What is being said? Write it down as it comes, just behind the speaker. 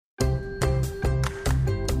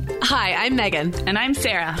Hi, I'm Megan. And I'm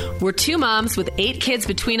Sarah. We're two moms with 8 kids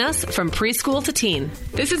between us from preschool to teen.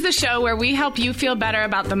 This is the show where we help you feel better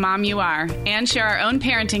about the mom you are and share our own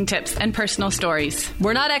parenting tips and personal stories.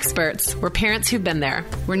 We're not experts. We're parents who've been there.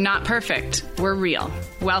 We're not perfect. We're real.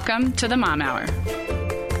 Welcome to the Mom Hour.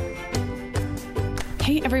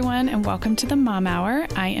 Hey everyone, and welcome to the Mom Hour.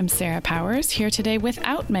 I am Sarah Powers, here today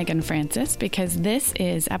without Megan Francis because this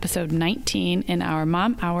is episode 19 in our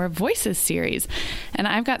Mom Hour Voices series. And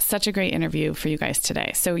I've got such a great interview for you guys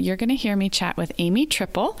today. So you're going to hear me chat with Amy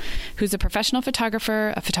Tripple, who's a professional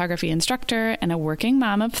photographer, a photography instructor, and a working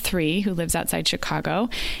mom of 3 who lives outside Chicago.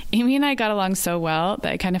 Amy and I got along so well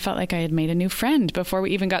that I kind of felt like I had made a new friend before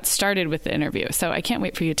we even got started with the interview. So I can't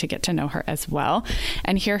wait for you to get to know her as well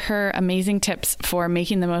and hear her amazing tips for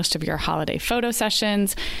making the most of your holiday photo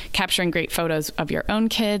sessions, capturing great photos of your own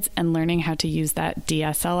kids, and learning how to use that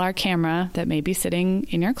DSLR camera that may be sitting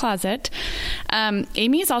in your closet.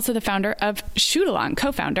 Amy is also the founder of Shoot Along,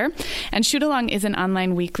 co-founder, and Shoot Along is an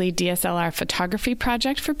online weekly DSLR photography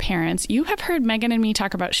project for parents. You have heard Megan and me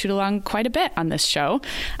talk about Shoot Along quite a bit on this show,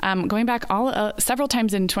 going back several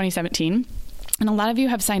times in 2017. And a lot of you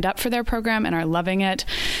have signed up for their program and are loving it.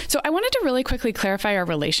 So I wanted to really quickly clarify our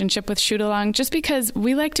relationship with Shoot Along, just because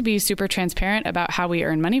we like to be super transparent about how we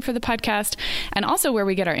earn money for the podcast and also where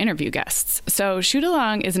we get our interview guests. So Shoot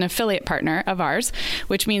Along is an affiliate partner of ours,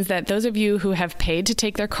 which means that those of you who have paid to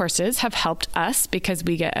take their courses have helped us because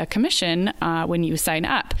we get a commission when you sign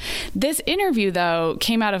up. This interview, though,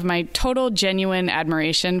 came out of my total genuine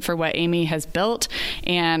admiration for what Amy has built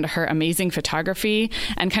and her amazing photography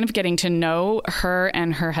and kind of getting to know her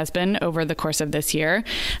and her husband over the course of this year.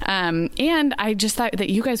 And I just thought that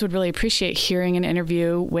you guys would really appreciate hearing an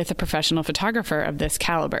interview with a professional photographer of this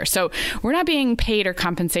caliber. So we're not being paid or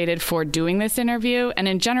compensated for doing this interview. And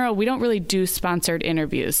in general, we don't really do sponsored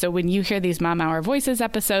interviews. So when you hear these Mom Hour Voices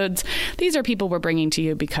episodes, these are people we're bringing to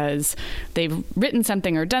you because they've written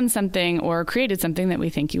something or done something or created something that we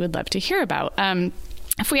think you would love to hear about.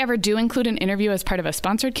 If we ever do include an interview as part of a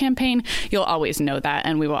sponsored campaign, you'll always know that,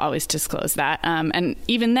 and we will always disclose that. And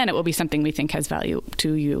even then, it will be something we think has value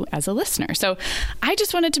to you as a listener. So I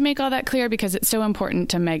just wanted to make all that clear because it's so important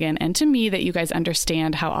to Megan and to me that you guys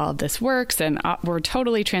understand how all of this works, and we're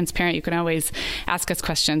totally transparent. You can always ask us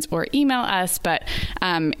questions or email us, but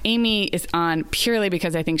Amy is on purely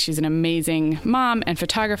because I think she's an amazing mom and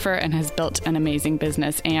photographer and has built an amazing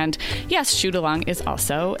business. And yes, Shoot Along is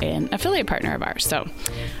also an affiliate partner of ours. So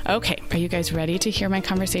okay, are you guys ready to hear my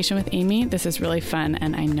conversation with Amy? This is really fun,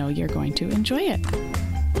 and I know you're going to enjoy it.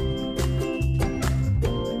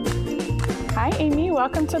 Hi, Amy.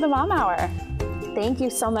 Welcome to the Mom Hour. Thank you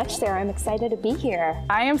so much, Sarah. I'm excited to be here.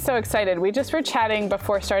 I am so excited. We just were chatting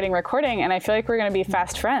before starting recording, and I feel like we're going to be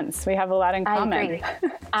fast friends. We have a lot in common.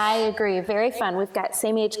 I agree. Very fun. We've got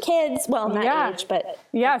same age kids. Well, not age, but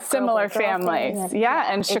similar families.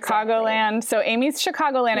 Yeah, and Chicagoland. So Amy's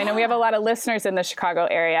Chicagoland. I know we have a lot of listeners in the Chicago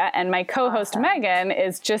area, and my co-host Megan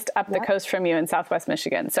is just up the coast from you in Southwest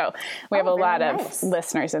Michigan. So we have a lot of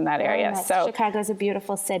listeners in that area. Nice. So Chicago's a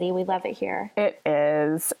beautiful city. We love it here. It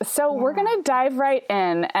is. So we're going to dive right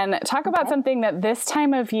in and talk about something that this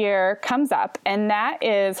time of year comes up, and that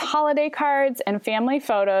is holiday cards and family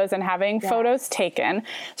photos and having photos taken.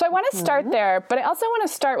 So I want to start there, but I also want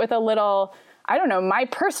to start with a little, I don't know, my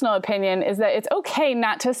personal opinion is that it's okay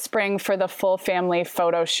not to spring for the full family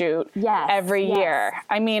photo shoot every year.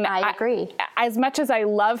 I mean, I agree. As much as I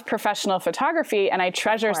love professional photography and I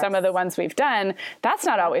treasure some of the ones we've done, that's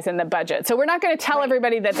not always in the budget. So we're not going to tell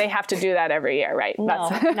everybody that they have to do that every year, right? No.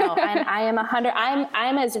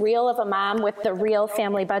 I'm as real of a mom with the real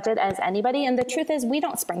family budget as anybody. And the truth is we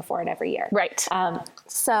don't spring for it every year. Right.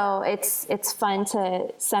 So it's fun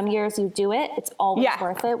to, some years you do it. It's always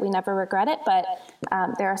worth it. We never regret it. But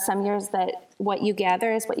there are some years that what you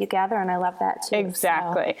gather is what you gather, and I love that too.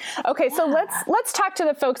 Exactly. So, okay, so let's talk to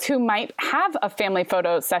the folks who might have a family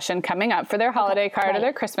photo session coming up for their holiday card or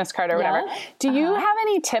their Christmas card or whatever. Do you have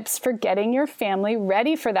any tips for getting your family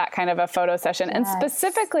ready for that kind of a photo session? And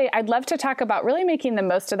specifically, I'd love to talk about really making the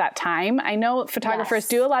most of that time. I know photographers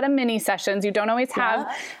do a lot of mini sessions. You don't always have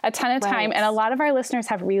a ton of time, and a lot of our listeners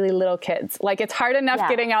have really little kids. Like, it's hard enough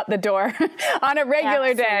getting out the door on a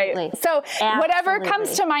regular day. So whatever whatever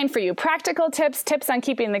comes to mind for you. Practical tips on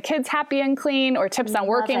keeping the kids happy and clean, or tips on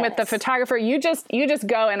working with the photographer. You just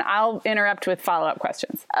go, and I'll interrupt with follow-up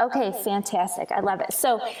questions. Okay, fantastic. I love it.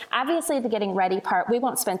 So obviously the getting ready part, we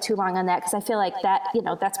won't spend too long on that because I feel like that,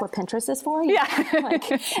 that's what Pinterest is for.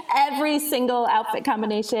 Like every single outfit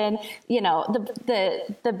combination,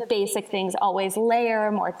 the basic things, always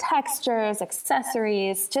layer, more textures,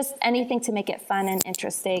 accessories, just anything to make it fun and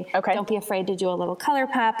interesting. Okay. Don't be afraid to do a little color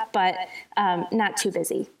pop, but not too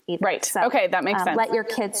busy either. Right. So, okay, that makes sense. Let your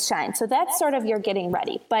kids shine. So that's sort of your getting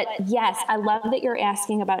ready. But yes, I love that you're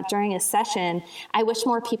asking about during a session. I wish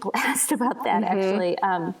more people asked about that actually.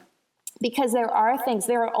 Because there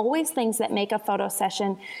are always things that make a photo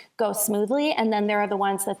session go smoothly. And then there are the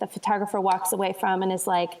ones that the photographer walks away from and is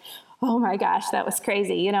like, oh my gosh, that was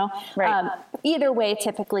crazy, Right. Either way,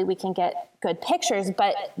 typically we can get good pictures,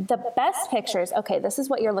 but the best pictures, okay, this is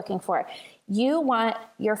what you're looking for. You want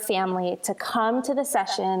your family to come to the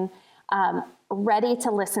session ready to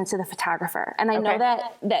listen to the photographer. And I know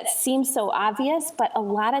that seems so obvious, but a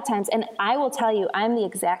lot of times, and I will tell you, I'm the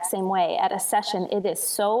exact same way at a session. It is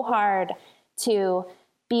so hard to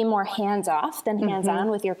be more hands-off than hands-on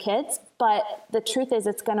with your kids. But the truth is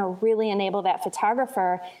it's going to really enable that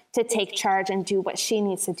photographer to take charge and do what she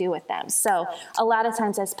needs to do with them. So a lot of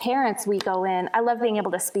times as parents, we go in, I love being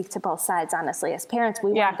able to speak to both sides, honestly. As parents,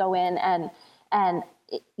 we want to go in and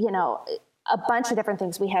a bunch of different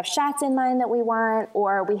things. We have shots in mind that we want,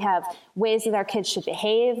 or we have ways that our kids should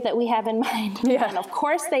behave that we have in mind. Yeah. And of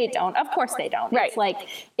course they don't. Right.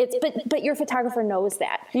 It's but your photographer knows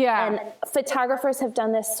that. Yeah. And photographers have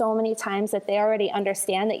done this so many times that they already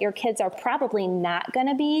understand that your kids are probably not going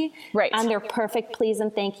to be on their perfect please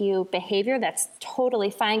and thank you behavior. That's totally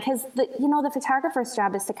fine. Because the photographer's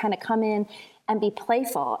job is to kind of come in and be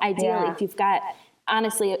playful. Ideally, if you've got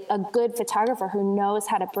honestly a good photographer who knows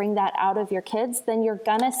how to bring that out of your kids, then you're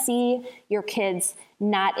gonna see your kids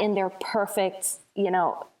not in their perfect,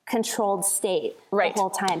 controlled state the whole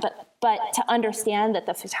time. But to understand that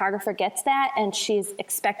the photographer gets that and she's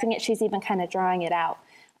expecting it, she's even kind of drawing it out.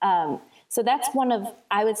 So that's one of,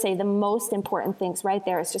 I would say, the most important things right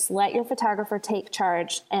there is just let your photographer take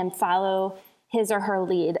charge and follow his or her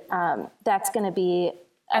lead. That's going to be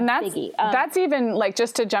and that's even like,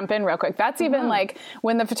 just to jump in real quick, that's even like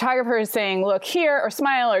when the photographer is saying, look here, or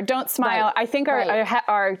smile, or don't smile. I think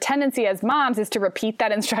our tendency as moms is to repeat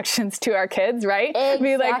that instructions to our kids, right?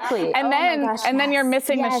 Exactly. And then you're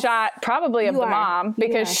missing the shot probably of the mom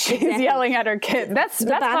because she's yelling at her kid. That's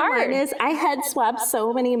hard. Line is, I head swab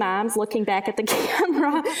so many moms looking back at the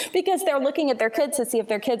camera because they're looking at their kids to see if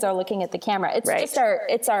their kids are looking at the camera. It's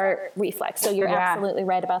just our reflex. So you're absolutely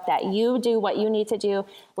right about that. You do what you need to do.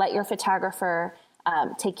 Let your photographer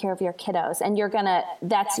take care of your kiddos, and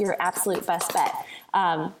that's your absolute best bet.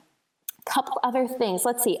 Couple other things.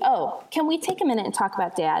 Let's see. Can we take a minute and talk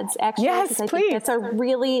about dads? Actually, yes, I think that's a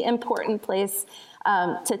really important place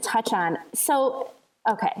to touch on. So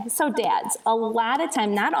dads, a lot of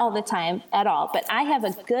time, not all the time at all, but I have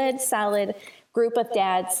a good, solid group of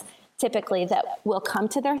dads typically that will come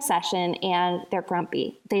to their session and they're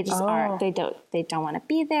grumpy. They just are. They don't want to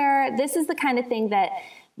be there. This is the kind of thing that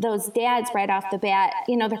those dads right off the bat,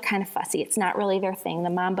 they're kind of fussy. It's not really their thing. The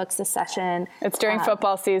mom books a session. It's during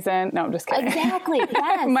football season. No, I'm just kidding. Exactly.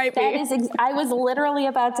 Yes. Might be. I was literally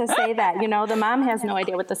about to say that. The mom has no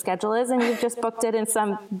idea what the schedule is, and you've just booked it in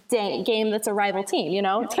some game that's a rival team.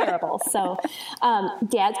 Terrible. So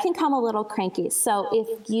dads can come a little cranky. So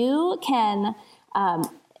if you can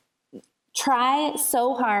try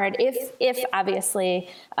so hard, if obviously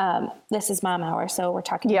this is mom hour, so we're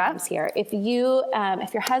talking moms here. If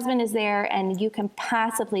your husband is there and you can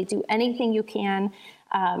possibly do anything you can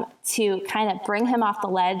to kind of bring him off the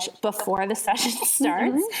ledge before the session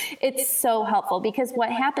starts, it's so helpful, because what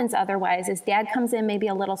happens otherwise is dad comes in maybe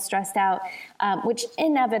a little stressed out, which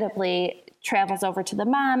inevitably travels over to the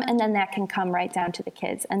mom, and then that can come right down to the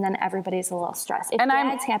kids, and then everybody's a little stressed. If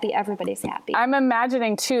dad's happy, everybody's happy. I'm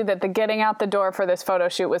imagining too that the getting out the door for this photo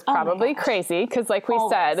shoot was probably crazy, because like we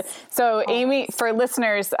said, so Amy, for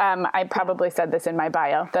listeners, I probably said this in my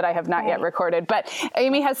bio that I have not yet recorded, but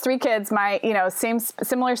Amy has 3 kids,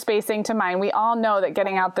 similar spacing to mine. We all know that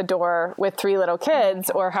getting out the door with 3 little kids,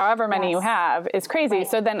 or however many you have, is crazy.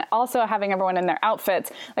 So then also having everyone in their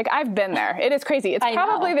outfits, like I've been there. It is crazy. It's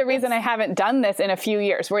probably the reason I haven't done this in a few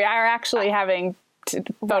years. We are actually having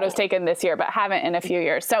photos taken this year, but haven't in a few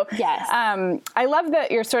years. So yes. I love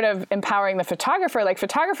that you're sort of empowering the photographer. Like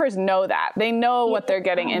photographers know that. They know what they're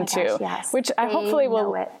getting into, gosh, yes. which I hopefully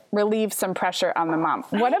will relieve some pressure on the mom.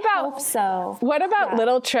 What about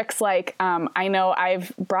little tricks like, I know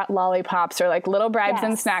I've brought lollipops or like little bribes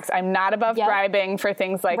and snacks. I'm not above bribing for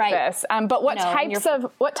things like this. But what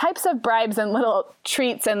types of bribes and little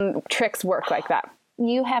treats and tricks work like that?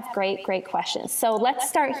 You have great questions. So let's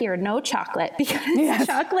start here. No chocolate, because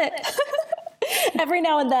chocolate, every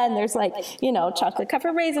now and then there's like, chocolate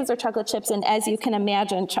covered raisins or chocolate chips. And as you can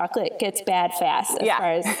imagine, chocolate gets bad fast as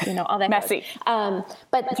far as, all that messy.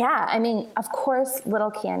 But yeah, I mean, of course, little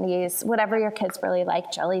candies, whatever your kids really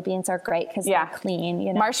like. Jelly beans are great because they're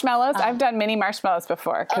clean, Marshmallows. I've done mini marshmallows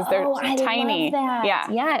before because they're tiny. I love that.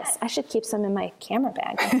 Yeah. Yes. I should keep some in my camera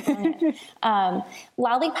bag.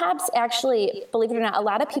 Lollipops, actually, believe it or not, a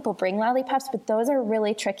lot of people bring lollipops, but those are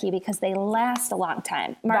really tricky because they last a long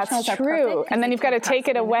time. That's true. And then you've got to take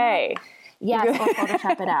it away. Yes, or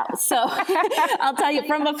Photoshop it out. So I'll tell you,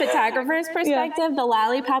 from a photographer's perspective, the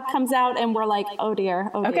lollipop comes out and we're like, oh dear,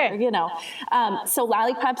 So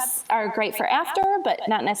lollipops are great for after, but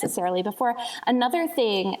not necessarily before. Another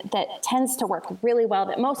thing that tends to work really well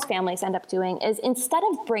that most families end up doing is, instead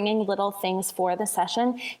of bringing little things for the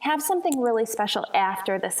session, have something really special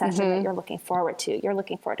after the session that you're looking forward to. You're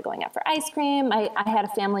looking forward to going out for ice cream. I had a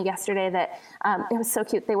family yesterday that, it was so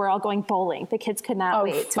cute. They were all going bowling. The kids could not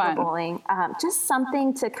wait to go bowling. Just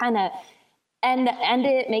something to kind of end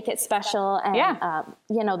it, make it special. And,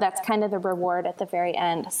 that's kind of the reward at the very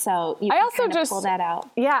end. So you can kind of pull that out.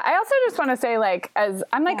 Yeah. I also just want to say, like, as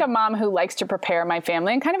I'm like a mom who likes to prepare my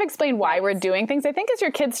family and kind of explain why we're doing things. I think as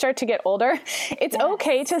your kids start to get older, it's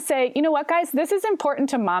okay to say, you know what, guys, this is important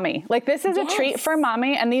to mommy. Like, this is a treat for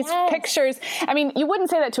mommy. And these pictures, I mean, you wouldn't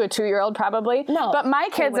say that to a 2-year-old probably. No. But my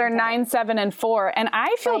kids are 9, 7, and 4. And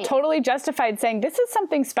I feel totally justified saying, this is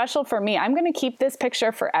something special for me. I'm going to keep this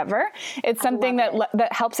picture forever. It's something that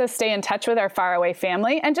helps us stay in touch with our faraway family,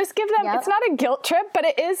 and just give them, it's not a guilt trip, but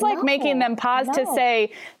it is like making them pause to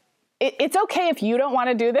say, it's okay if you don't want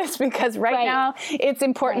to do this, because right now it's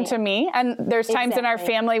important to me. And there's times in our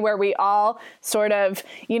family where we all sort of,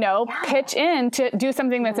 pitch in to do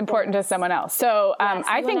something that's important to someone else. So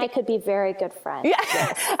I think I could be very good friends. Yeah,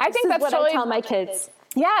 I think that's what I tell my kids.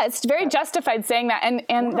 Yeah, it's very justified saying that.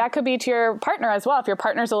 And that could be to your partner as well. If your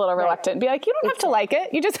partner's a little reluctant, be like, you don't have to like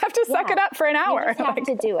it. You just have to suck it up for an hour. You just have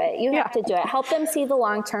to do it. You have to do it. Help them see the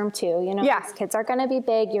long term too. These kids are going to be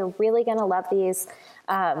big. You're really going to love these.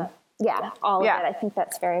 All of it. I think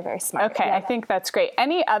that's very, very smart. Okay, I think that's great.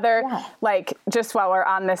 Any other, like, just while we're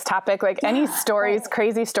on this topic, like any stories,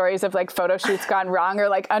 crazy stories of like photo shoots gone wrong, or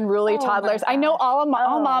like unruly toddlers? I know all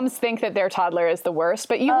moms think that their toddler is the worst,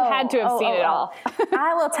 but you had to have seen it all.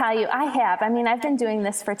 I will tell you, I have. I mean, I've been doing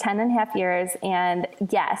this for 10 and a half years, and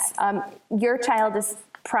yes, your child is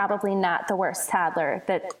probably not the worst toddler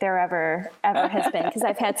that there ever has been, because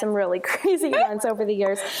I've had some really crazy ones over the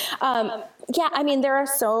years. I mean, there are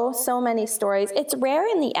so many stories. It's rare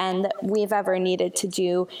in the end that we've ever needed to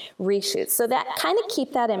do reshoots. So that kind of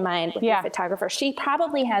keep that in mind with your photographer. She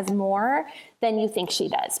probably has more than you think she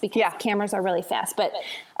does, because cameras are really fast. But,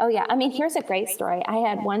 I mean, here's a great story. I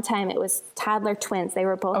had one time, it was toddler twins. They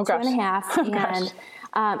were both 2.5.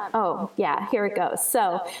 Here it goes.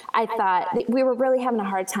 So I thought we were really having a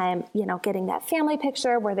hard time, getting that family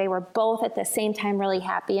picture where they were both at the same time really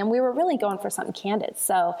happy. And we were really going for something candid.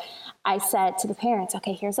 So I said to the parents,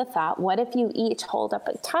 okay, here's a thought. What if you each hold up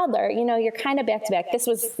a toddler? You're kind of back to back. This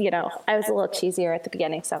was, I was a little cheesier at the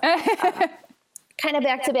beginning. So kind of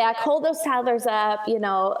back to back, hold those toddlers up,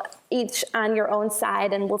 each on your own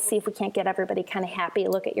side, and we'll see if we can't get everybody kind of happy.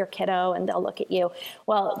 Look at your kiddo and they'll look at you.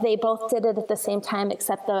 Well, they both did it at the same time,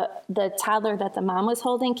 except the toddler that the mom was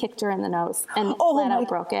holding kicked her in the nose and flat out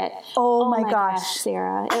broke it. Oh my gosh,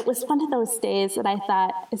 Sarah. It was one of those days that I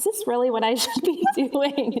thought, is this really what I should be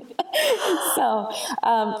doing? So,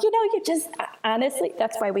 you just, honestly,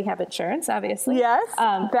 that's why we have insurance, obviously. Yes,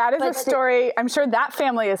 that is a story. I'm sure that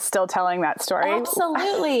family is still telling that story.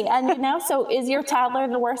 Absolutely. And so is your toddler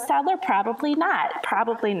the worst toddler? Probably not.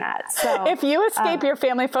 So if you escape your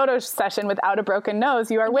family photo session without a broken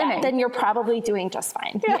nose, you are winning. Then you're probably doing just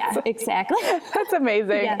fine. Yes. Yeah, exactly. That's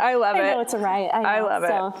amazing. I love it. I know it's a riot. I love it.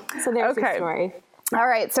 So there's your story. All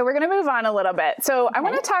right. So we're going to move on a little bit. So I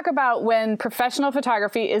want to talk about when professional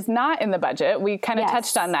photography is not in the budget. We kind of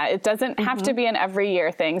touched on that. It doesn't have to be an every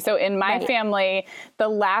year thing. So in my family, the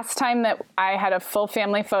last time that I had a full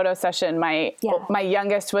family photo session, my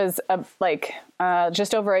youngest was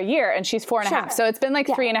just over a year, and she's 4.5. So it's been like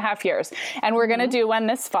 3.5 years, and we're going to do one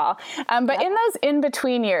this fall. But in those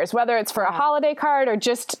in-between years, whether it's for a holiday card or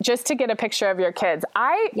just to get a picture of your kids,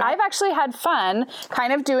 I've actually had fun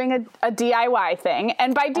kind of doing a DIY thing.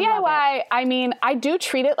 And by DIY, I mean, I do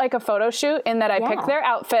treat it like a photo shoot in that I pick their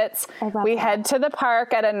outfits. We head to the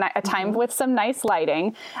park at a time with some nice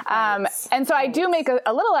lighting. And so I do make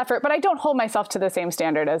a little effort, but I don't hold myself to the same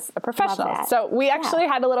standard as a professional. So we actually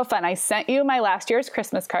had a little fun. I sent you my last year's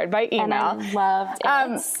Christmas card by email. And I loved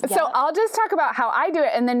it. So I'll just talk about how I do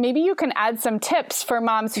it, and then maybe you can add some tips for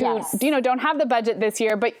moms who don't have the budget this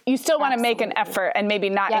year, but you still want to make an effort and maybe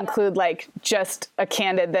not include like just a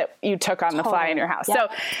candid that you took on the fly in your house. So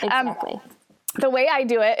the way I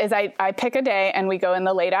do it is I pick a day and we go in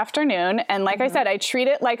the late afternoon. And like I said, I treat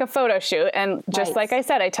it like a photo shoot. And just like I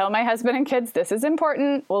said, I tell my husband and kids, this is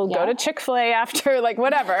important. We'll go to Chick-fil-A after, like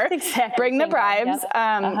whatever. Bring the bribes.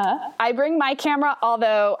 I bring my camera,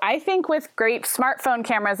 although I think with great smartphone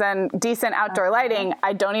cameras and decent outdoor lighting,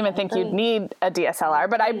 I don't even think you'd need a DSLR.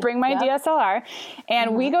 But I bring my DSLR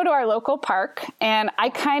and we go to our local park. And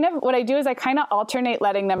what I do is I kind of alternate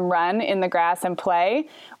letting them run in the grass and play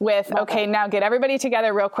with, now get everybody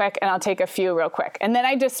together real quick and I'll take a few real quick. And then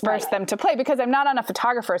I disperse them to play because I'm not on a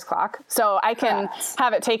photographer's clock. So I can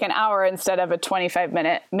have it take an hour instead of a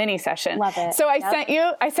 25-minute mini session. Love it. So I sent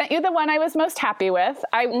you the one I was most happy with.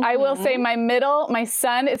 I will say my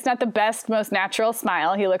son, it's not the best, most natural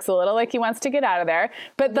smile. He looks a little like he wants to get out of there,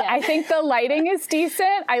 but I think the lighting is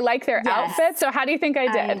decent. I like their outfits. So how do you think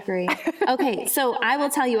I did? I agree. Okay. So I will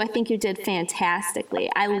tell you, I think you did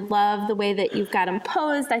fantastically. I love the way that you've got them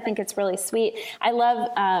posed. I think it's really sweet. I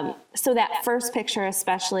love, so that first picture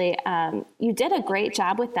especially, you did a great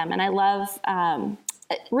job with them. And I love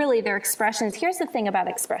really their expressions. Here's the thing about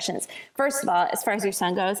expressions. First of all, as far as your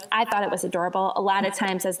son goes, I thought it was adorable. A lot of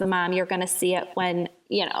times as the mom, you're going to see it when,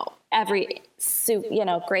 every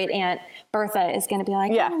great Aunt Bertha is going to be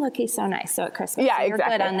like, oh, look, he's so nice. So at Christmas, so you're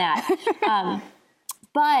good on that.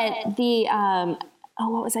 But the,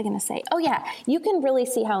 what was I going to say? Oh, yeah. You can really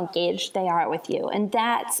see how engaged they are with you. And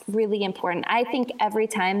that's really important. I think every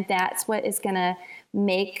time that's what is going to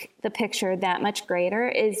make the picture that much greater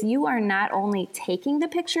is you are not only taking the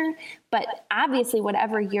picture, but obviously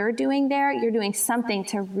whatever you're doing there, you're doing something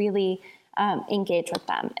to really engage with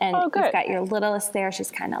them. And you've got your littlest there. She's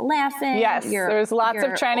kind of laughing. Yes, there's lots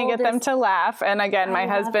of trying to get them to laugh. And again, my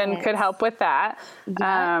husband could help with that.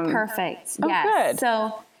 Yeah, perfect. Yes. Good.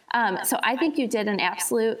 So I think you did an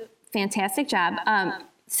absolute fantastic job.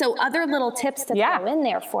 So other little tips to throw in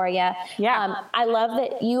there for you. I love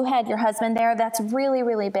that you had your husband there. That's really,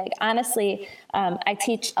 really big. Honestly, I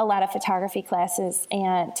teach a lot of photography classes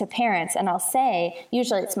to parents, and I'll say,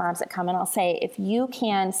 usually it's moms that come, and I'll say, if you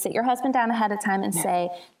can sit your husband down ahead of time and say,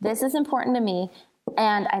 this is important to me,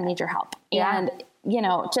 and I need your help. And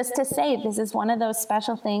just to say, this is one of those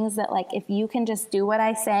special things that, like, if you can just do what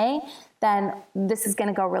I say, then this is going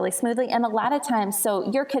to go really smoothly. And a lot of times,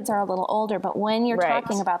 so your kids are a little older, but when you're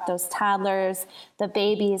talking about those toddlers, the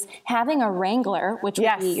babies, having a wrangler, which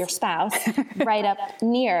would be your spouse, right up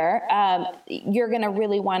near, you're going to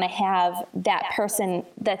really want to have that person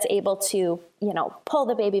that's able to, pull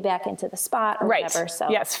the baby back into the spot or whatever. So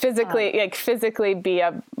physically be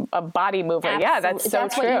a body mover. Absolutely. Yeah, that's so true.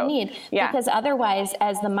 That's what you need. Yeah. Because otherwise,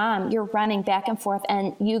 as the mom, you're running back and forth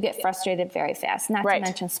and you get frustrated very fast, not to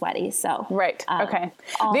mention sweaty. So okay.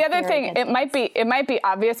 The other thing, it might be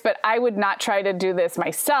obvious, but I would not try to do this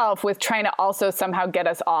myself with trying to also somehow get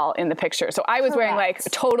us all in the picture. So I was wearing like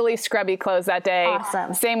totally scrubby clothes that day.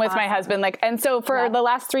 Awesome. Same with my husband. And so for the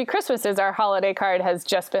last 3 Christmases, our holiday card has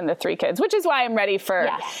just been the 3 kids, which is why I'm ready for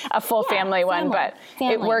a full family one, but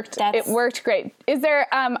it worked great. Is there,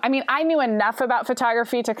 I knew enough about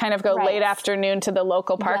photography to kind of go late afternoon to the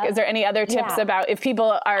local park. Is there any other tips about if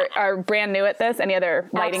people are brand new at this, any other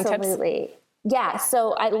lighting tips? Yeah.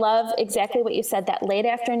 So I love exactly what you said, that late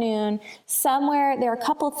afternoon somewhere. There are a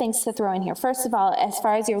couple things to throw in here. First of all, as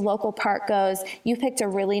far as your local park goes, you picked a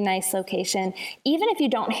really nice location. Even if you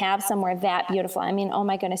don't have somewhere that beautiful, oh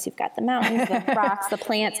my goodness, you've got the mountains, the rocks, the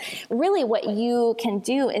plants. Really what you can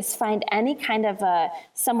do is find any kind of a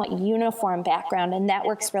somewhat uniform background, and that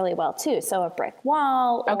works really well too. So a brick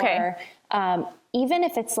wall or even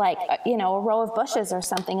if it's like, a row of bushes or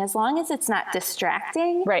something, as long as it's not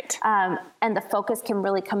distracting, and the focus can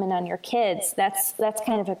really come in on your kids, that's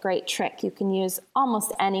kind of a great trick you can use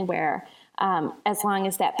almost anywhere, as long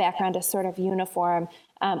as that background is sort of uniform.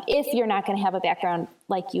 If you're not going to have a background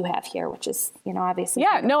like you have here, which is, obviously.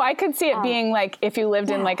 Yeah, no, I could see it being like if you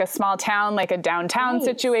lived in like a small town, like a downtown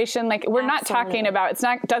situation, like we're not talking about,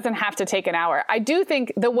 doesn't have to take an hour. I do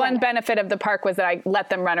think the one benefit of the park was that I let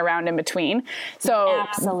them run around in between. So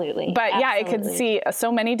absolutely. But yeah, I could see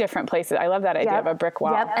so many different places. I love that idea of a brick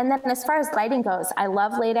wall. Yep. And then as far as lighting goes, I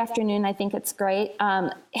love late afternoon. I think it's great.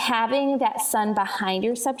 Having that sun behind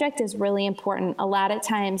your subject is really important. A lot of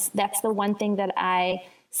times that's the one thing that I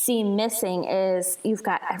see missing is you've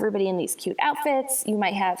got everybody in these cute outfits. You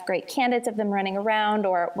might have great candidates of them running around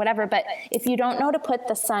or whatever, but if you don't know to put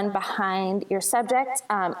the sun behind your subject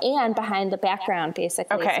and behind the background,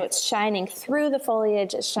 basically, so it's shining through the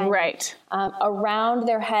foliage, it's shining around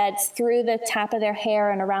their heads, through the top of their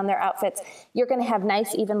hair and around their outfits, you're going to have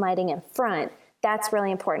nice even lighting in front. That's really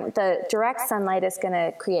important. The direct sunlight is going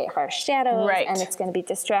to create harsh shadows and it's going to be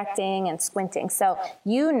distracting and squinting. So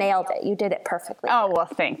you nailed it. You did it perfectly. Oh, well,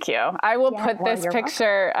 thank you. I will put this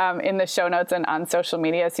picture in the show notes and on social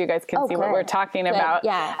media so you guys can see what we're talking about.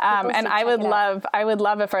 Yeah. And I would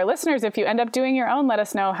love if our listeners, if you end up doing your own, let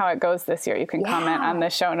us know how it goes this year. You can comment on the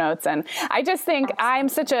show notes. And I just think I'm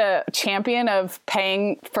such a champion of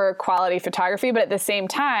paying for quality photography, but at the same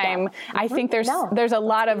time, I think there's a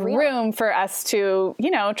lot of room for us to,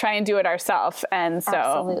 try and do it ourselves. And so,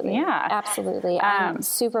 Absolutely. I'm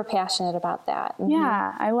super passionate about that.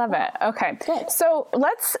 Yeah, I love it. Okay. Good. So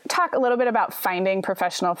let's talk a little bit about finding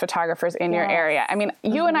professional photographers in your area. I mean,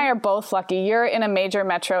 you and I are both lucky. You're in a major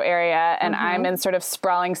metro area and I'm in sort of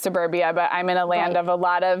sprawling suburbia, but I'm in a land of a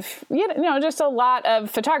lot of, just a lot of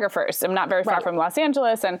photographers. I'm not very far from Los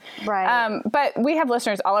Angeles. And, but we have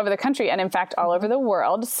listeners all over the country and in fact, all over the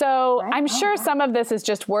world. So I'm sure some of this is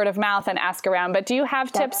just word of mouth and ask around, but do you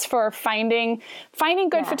have tips for finding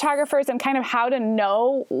good photographers and kind of how to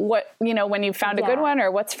know what, when you've found a good one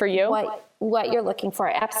or what's for you? What you're looking for.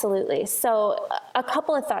 Absolutely. So a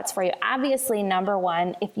couple of thoughts for you. Obviously, number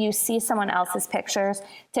one, if you see someone else's pictures,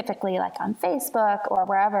 typically like on Facebook or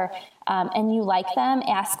wherever, and you like them,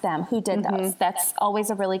 ask them who did those. That's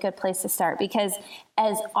always a really good place to start because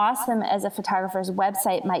as awesome as a photographer's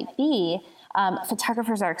website might be,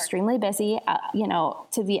 photographers are extremely busy.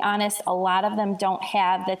 To be honest, a lot of them don't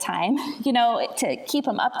have the time, to keep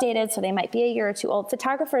them updated. So they might be a year or two old.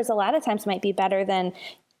 Photographers a lot of times might be better than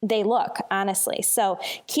they look, honestly. So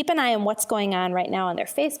keep an eye on what's going on right now on their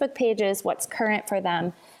Facebook pages, what's current for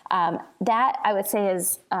them. That I would say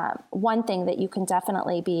is one thing that you can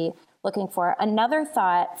definitely be looking for. Another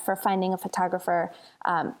thought for finding a photographer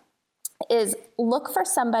is look for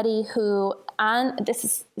somebody who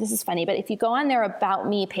this is funny, but if you go on their About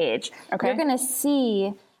Me page, you're going to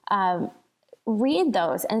see, read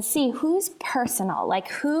those and see who's personal, like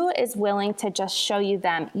who is willing to just show you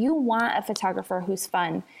them. You want a photographer who's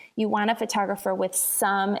fun. You want a photographer with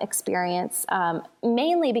some experience,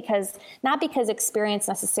 mainly not because experience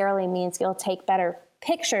necessarily means you'll take better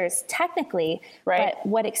pictures technically, but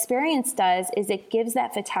what experience does is it gives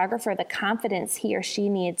that photographer the confidence he or she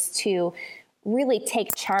needs to really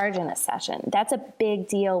take charge in a session. That's a big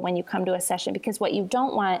deal when you come to a session because what you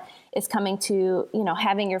don't want is coming to,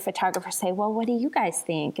 having your photographer say, well, what do you guys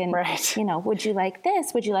think? And, would you like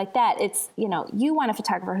this? Would you like that? It's, you want a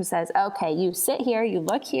photographer who says, okay, you sit here, you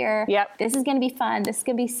look here. Yep. This is going to be fun. This is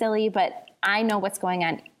going to be silly, but I know what's going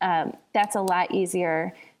on. That's a lot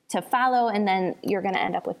easier to follow, and then you're going to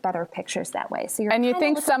end up with better pictures that way. So and you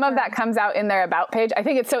think some of that comes out in their About page? I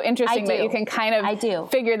think it's so interesting that you can kind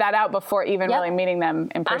of figure that out before even really meeting them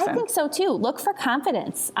in person. I think so too. Look for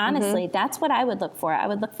confidence. Honestly, that's what I would look for. I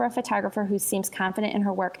would look for a photographer who seems confident in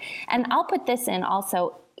her work. And I'll put this in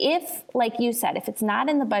also, if, like you said, if it's not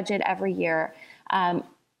in the budget every year,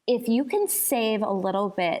 if you can save a little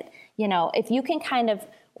bit, if you can kind of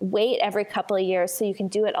wait every couple of years so you can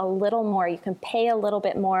do it a little more, you can pay a little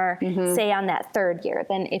bit more, say on that third year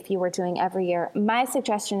than if you were doing every year. My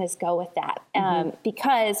suggestion is go with that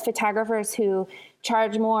because photographers who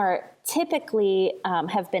charge more typically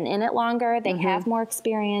have been in it longer, they have more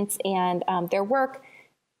experience, and their work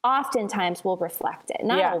oftentimes will reflect it.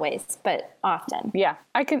 Not always, but often. Yeah,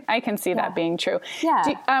 I can see that being true. Yeah.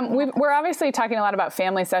 We're obviously talking a lot about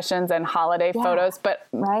family sessions and holiday photos, but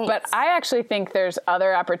I actually think there's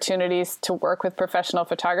other opportunities to work with professional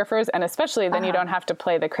photographers, and especially then you don't have to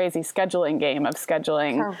play the crazy scheduling game of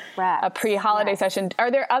scheduling a pre-holiday session. Are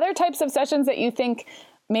there other types of sessions that you think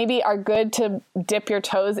maybe are good to dip your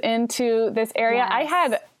toes into this area. Yes. I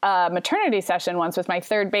had a maternity session once with my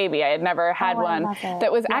third baby. I had never had one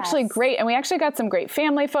that was actually great. And we actually got some great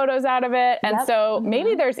family photos out of it. And so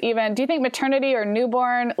maybe there's even, do you think maternity or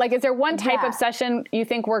newborn, like, is there one type of session you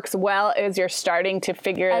think works well as you're starting to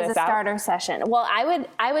figure this out? As a starter session. Well,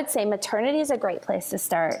 I would say maternity is a great place to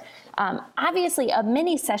start. Obviously, a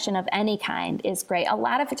mini session of any kind is great. A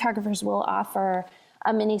lot of photographers will offer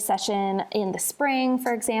a mini session in the spring,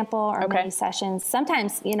 for example, or mini sessions.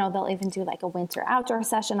 Sometimes, they'll even do like a winter outdoor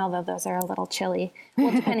session, although those are a little chilly. Well,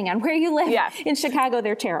 depending on where you live. In Chicago,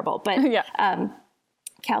 they're terrible. But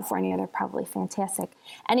California, they're probably fantastic.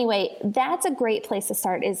 Anyway, that's a great place to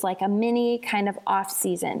start, is like a mini kind of off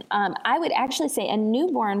season. I would actually say a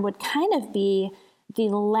newborn would kind of be the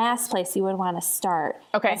last place you would want to start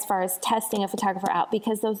as far as testing a photographer out,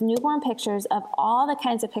 because those newborn pictures, of all the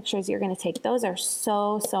kinds of pictures you're going to take, those are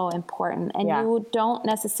so important. And you don't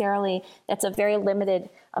necessarily, that's a very limited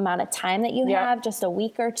amount of time that you have, just a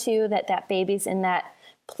week or two that baby's in that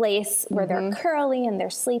place where they're curly and they're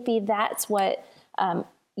sleepy. That's what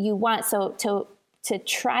you want. So to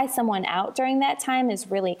try someone out during that time is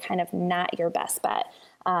really kind of not your best bet.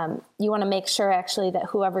 You want to make sure actually that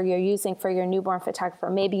whoever you're using for your newborn photographer,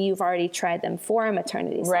 maybe you've already tried them for a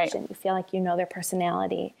maternity session. You feel like you know their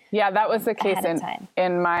personality. Yeah, that was the case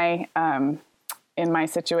in my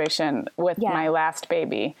situation with my last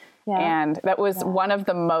baby. And that was one of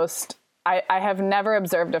the most, I have never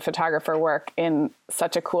observed a photographer work in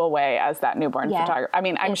such a cool way as that newborn photographer. I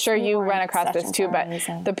mean, I'm sure you run across this too, but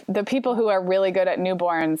the people who are really good at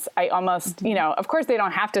newborns, I almost, of course they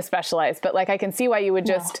don't have to specialize, but like I can see why you would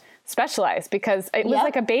just specialize, because it was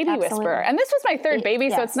like a baby whisperer. And this was my third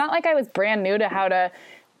baby, so it's not like I was brand new to how to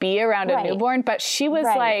be around a newborn, but she was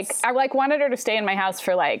like, I wanted her to stay in my house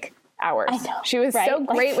for like hours. She was so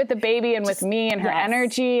great with the baby and with me and her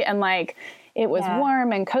energy, and like, it was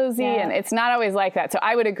warm and cozy, and it's not always like that. So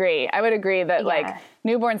I would agree that like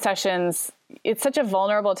newborn sessions, it's such a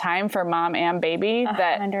vulnerable time for mom and baby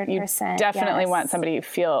that 100%, you definitely want somebody you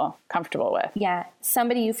feel comfortable with. Yeah.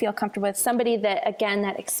 Somebody you feel comfortable with, somebody that, again,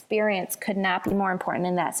 that experience could not be more important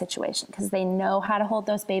in that situation, because they know how to hold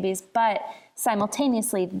those babies, but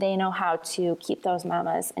simultaneously they know how to keep those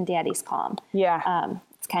mamas and daddies calm.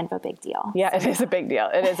 It's kind of a big deal. Yeah, it is a big deal.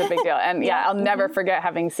 It is a big deal. And I'll never forget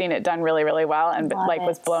having seen it done really, really well, and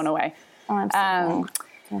was blown away. Oh,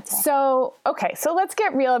 I'm so so let's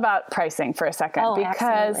get real about pricing for a second,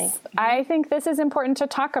 because I think this is important to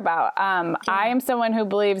talk about. I am someone who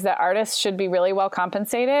believes that artists should be really well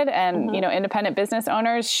compensated, and, independent business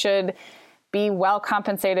owners should be well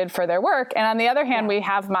compensated for their work. And on the other hand, we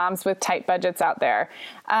have moms with tight budgets out there.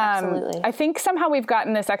 I think somehow we've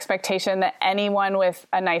gotten this expectation that anyone with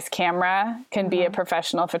a nice camera can be a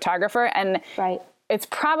professional photographer. And it's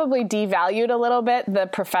probably devalued a little bit, the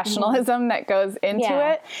professionalism that goes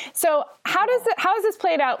into it. So how has this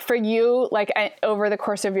played out for you, like over the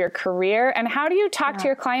course of your career? And how do you talk to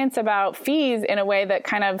your clients about fees in a way that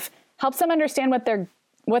kind of helps them understand what they're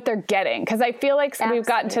getting? Because I feel like we've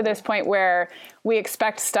gotten to this point where we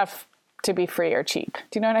expect stuff to be free or cheap.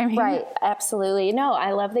 Do you know what I mean? Right. Absolutely. No,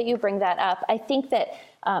 I love that you bring that up. I think that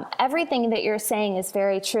everything that you're saying is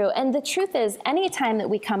very true. And the truth is, anytime that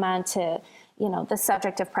we come on to, the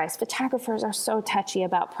subject of price, photographers are so touchy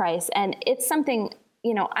about price. And it's something,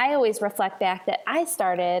 I always reflect back that I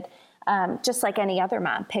started just like any other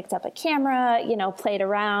mom, picked up a camera, played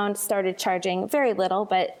around, started charging very little,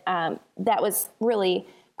 but that was really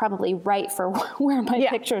probably right for where my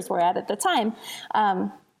pictures were at the time.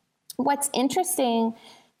 What's interesting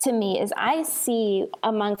to me is I see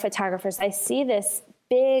among photographers, I see this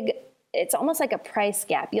big, it's almost like a price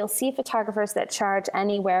gap. You'll see photographers that charge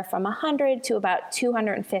anywhere from $100 to about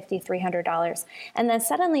 $250, $300. And then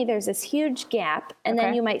suddenly there's this huge gap. And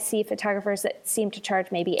then you might see photographers that seem to charge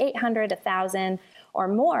maybe $800, $1,000 or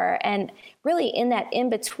more. And really in that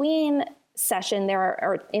in-between session,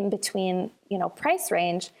 or in-between, price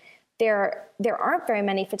range, there aren't very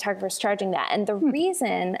many photographers charging that. And the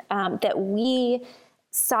reason that we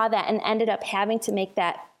saw that and ended up having to make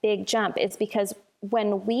that big jump is because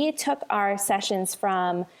when we took our sessions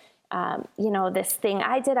from, this thing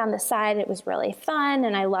I did on the side, it was really fun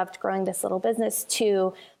and I loved growing this little business,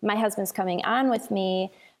 to my husband's coming on with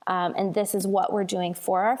me, and this is what we're doing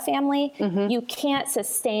for our family. You can't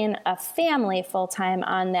sustain a family full-time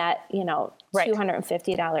on that,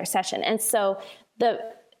 $250 session. And so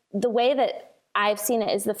the way that I've seen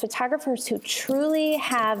it is the photographers who truly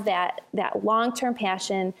have that long-term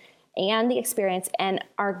passion and the experience and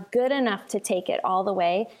are good enough to take it all the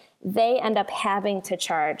way, they end up having to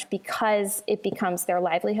charge, because it becomes their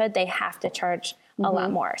livelihood. They have to charge a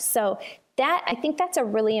lot more. So I think that's a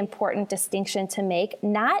really important distinction to make,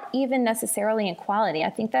 not even necessarily in quality. I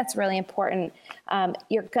think that's really important.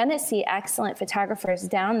 You're going to see excellent photographers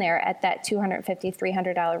down there at that $250,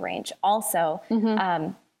 $300 range also.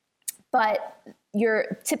 But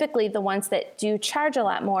you're typically the ones that do charge a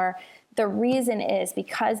lot more. The reason is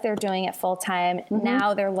because they're doing it full time.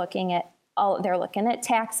 Now they're looking at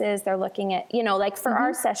taxes. They're looking at, like for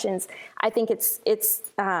our sessions, I think it's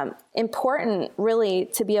important really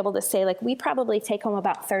to be able to say, like, we probably take home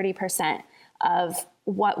about 30% of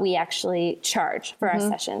what we actually charge for our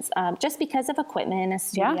sessions, just because of equipment, a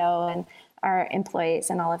studio, and our employees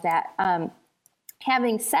and all of that.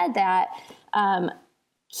 Having said that,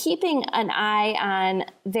 keeping an eye on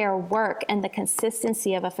their work and the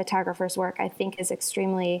consistency of a photographer's work, I think, is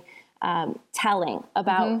extremely telling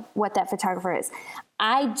about what that photographer is.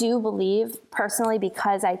 I do believe personally,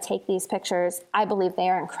 because I take these pictures, I believe they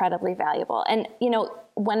are incredibly valuable. And,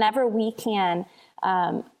 whenever we can,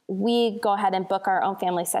 we go ahead and book our own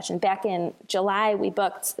family session. Back in July, we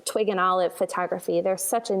booked Twig and Olive Photography. They're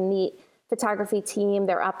such a neat photography team.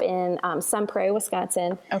 They're up in Sun Prairie,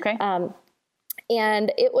 Wisconsin. Okay.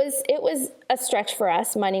 And it was a stretch for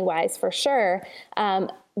us, money-wise, for sure.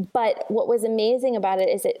 But what was amazing about it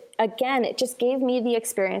is it just gave me the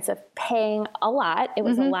experience of paying a lot. It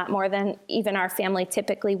was a lot more than even our family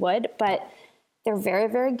typically would, but they're very,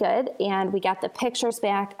 very good. And we got the pictures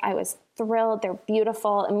back. I was thrilled. They're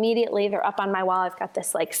beautiful. Immediately, they're up on my wall. I've got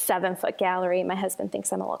this 7-foot gallery. My husband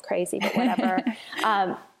thinks I'm a little crazy, but whatever.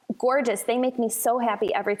 Gorgeous. They make me so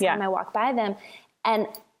happy every time I walk by them. And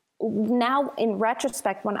now, in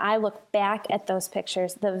retrospect, when I look back at those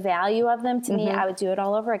pictures, the value of them to me, I would do it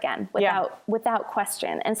all over again without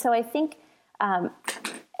question. And so I think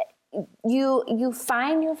you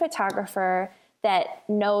find your photographer that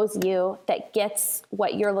knows you, that gets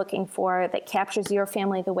what you're looking for, that captures your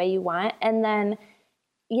family the way you want, and then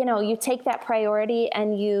you take that priority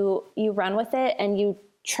and you run with it, and you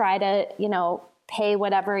try to pay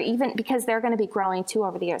whatever, even because they're going to be growing too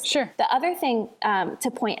over the years. Sure. The other thing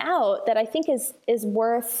to point out that I think is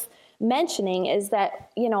worth mentioning is that,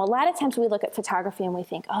 a lot of times we look at photography and we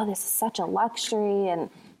think, oh, this is such a luxury and,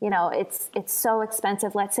 it's so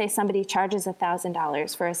expensive. Let's say somebody charges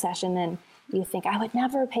 $1,000 for a session and you think, I would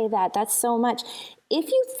never pay that. That's so much. If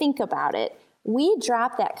you think about it, we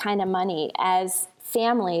drop that kind of money as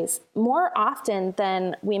families more often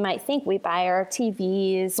than we might think. We buy our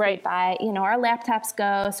TVs, we buy, our laptops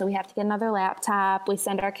go, so we have to get another laptop. We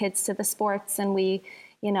send our kids to the sports, and we,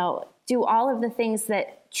 do all of the things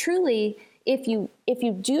that truly, if you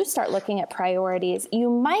do start looking at priorities, you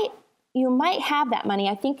might have that money.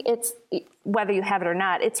 I think it's, whether you have it or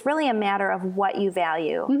not, it's really a matter of what you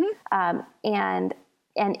value.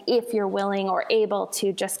 And if you're willing or able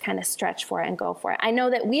to just kind of stretch for it and go for it. I know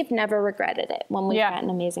that we've never regretted it when we've gotten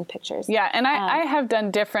amazing pictures. Yeah. And I have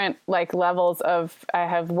done different levels I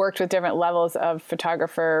have worked with different levels of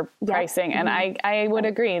photographer pricing. And I would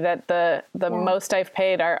agree that the most I've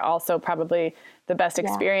paid are also probably the best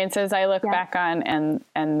experiences I look back on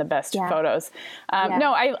and the best photos.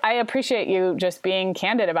 No, I appreciate you just being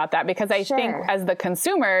candid about that, because I think as the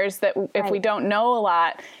consumers that if we don't know a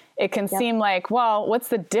lot, it can seem like, well, what's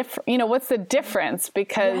the difference?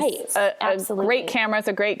 Because a great camera is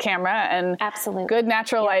a great camera, and good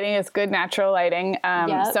natural lighting is good natural lighting.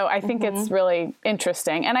 So I think it's really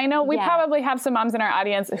interesting. And I know we probably have some moms in our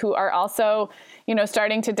audience who are also,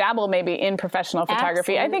 starting to dabble maybe in professional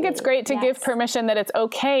photography. I think it's great to give permission that it's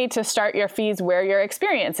okay to start your fees where your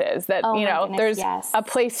experience is, that, there's a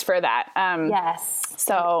place for that.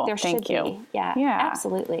 So thank you. Yeah,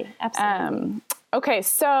 absolutely. Okay,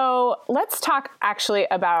 so let's talk actually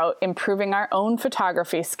about improving our own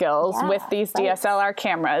photography skills with these DSLR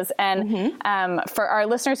cameras. And for our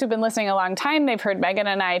listeners who've been listening a long time, they've heard Megan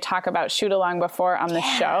and I talk about Shoot Along before on the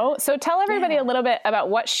show. So tell everybody a little bit about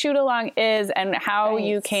what Shoot Along is and how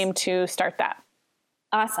you came to start that.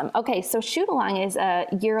 Awesome. Okay, so Shoot Along is a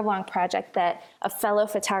year-long project that a fellow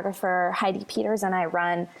photographer, Heidi Peters, and I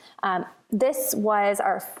run. This was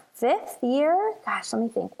our 5th year. Gosh, let me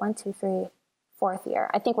think. 1, 2, 3. 4th year.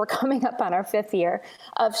 I think we're coming up on our 5th year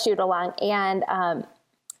of Shoot Along. And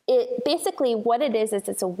it basically what it is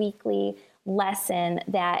it's a weekly lesson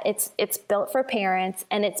that it's built for parents.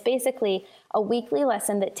 And it's basically a weekly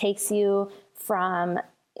lesson that takes you from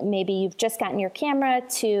maybe you've just gotten your camera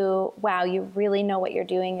to, wow, you really know what you're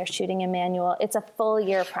doing. You're shooting in manual. It's a full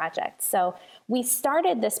year project. So we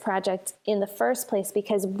started this project in the first place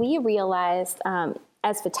because we realized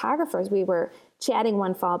as photographers, we were chatting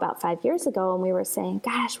one fall about 5 years ago, and we were saying,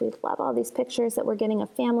 gosh, we love all these pictures that we're getting of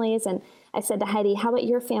families. And I said to Heidi, how about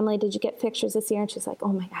your family? Did you get pictures this year? And she's like,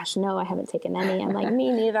 oh my gosh, no, I haven't taken any. I'm like, me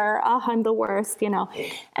neither. Oh, I'm the worst,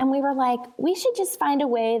 And we were like, we should just find a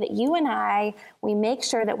way that you and I, we make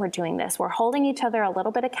sure that we're doing this. We're holding each other a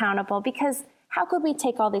little bit accountable, because how could we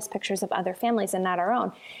take all these pictures of other families and not our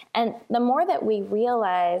own? And the more that we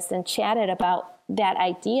realized and chatted about that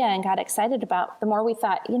idea and got excited about, the more we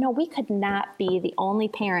thought, we could not be the only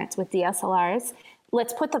parents with DSLRs.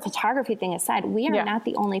 Let's put the photography thing aside. We are not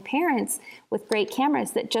the only parents with great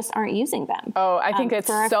cameras that just aren't using them. Oh, I think it's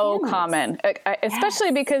so common,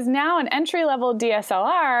 especially because now an entry-level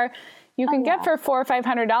DSLR you can get for $400 or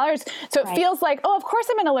 $500. So it feels like, of course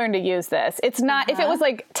I'm going to learn to use this. It's not, if it was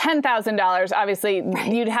like $10,000, obviously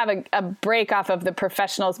you'd have a break off of the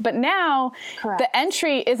professionals. But now the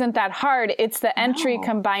entry isn't that hard. It's the entry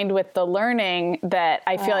combined with the learning that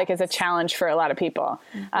I feel like is a challenge for a lot of people.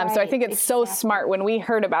 So I think it's so smart. When we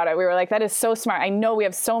heard about it, we were like, that is so smart. I know we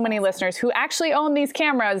have so many listeners who actually own these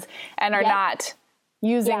cameras and are not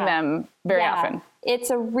using them very often.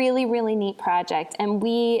 It's a really, really neat project. And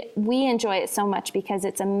we enjoy it so much because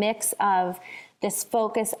it's a mix of this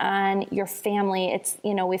focus on your family. It's,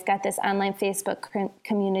 we've got this online Facebook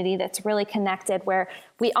community that's really connected, where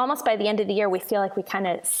we almost by the end of the year, we feel like we kind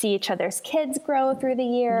of see each other's kids grow through the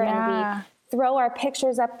year, and we throw our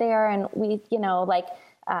pictures up there. And we,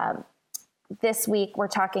 this week we're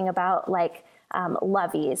talking about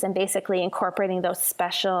loveys, and basically incorporating those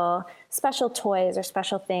special toys or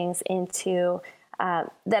special things into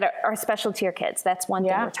that are special to your kids. That's one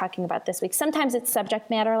thing we're talking about this week. Sometimes it's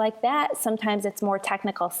subject matter like that. Sometimes it's more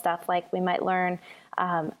technical stuff, like we might learn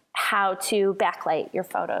how to backlight your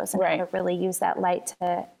photos and how to really use that light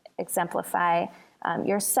to exemplify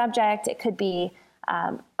your subject. It could be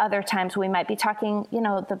other times we might be talking,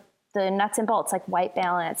 the nuts and bolts, like white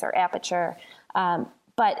balance or aperture.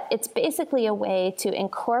 But it's basically a way to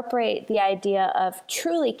incorporate the idea of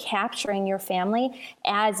truly capturing your family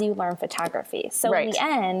as you learn photography. So in the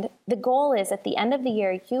end, the goal is at the end of the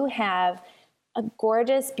year, you have a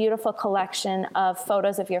gorgeous, beautiful collection of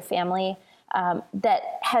photos of your family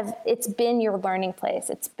it's been your learning place.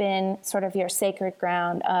 It's been sort of your sacred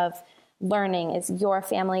ground of learning is your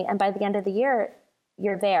family. And by the end of the year,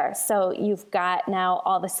 you're there. So you've got now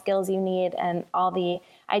all the skills you need and all the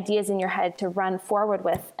ideas in your head to run forward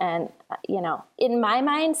with. And, in my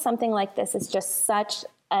mind, something like this is just such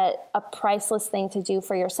a priceless thing to do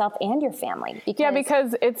for yourself and your family.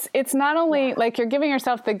 Because it's not only like you're giving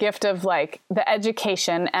yourself the gift of like the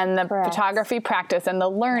education and the photography practice and the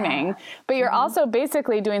learning, but you're also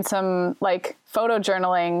basically doing some like photo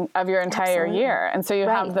journaling of your entire year. And so you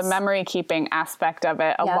have the memory keeping aspect of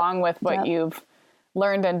it along with what you've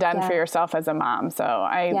learned and done for yourself as a mom. So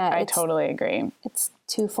I totally agree. It's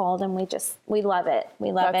twofold, and we love it.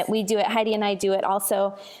 We love it. We do it. Heidi and I do it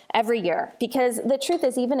also every year, because the truth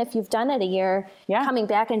is, even if you've done it a year, coming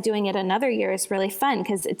back and doing it another year is really fun,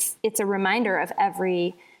 because it's a reminder of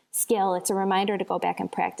every skill. It's a reminder to go back and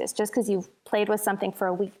practice. Just because you've played with something for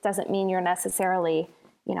a week doesn't mean you're necessarily,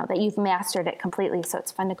 that you've mastered it completely. So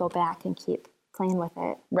it's fun to go back and keep playing with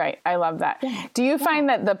it. Right. I love that. Yeah. Do you find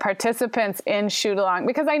that the participants in Shoot Along,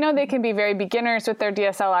 because I know they can be very beginners with their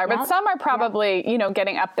DSLR, but some are probably,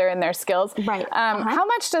 getting up there in their skills. Right. How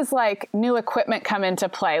much does like new equipment come into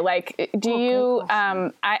play? Like, do you,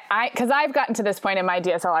 cause I've gotten to this point in my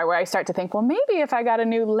DSLR where I start to think, well, maybe if I got a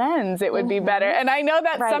new lens, it would be better. And I know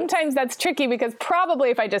that sometimes that's tricky, because probably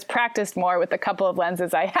if I just practiced more with a couple of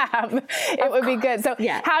lenses I have, it would be good. So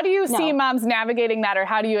how do you see moms navigating that, or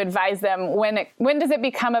how do you advise them when does it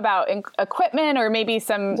become about equipment or maybe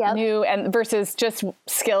some new and versus just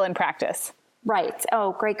skill and practice? Right.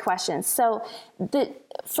 Oh, great question. So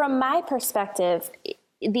from my perspective,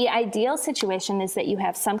 the ideal situation is that you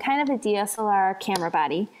have some kind of a DSLR camera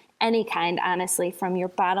body, any kind, honestly, from your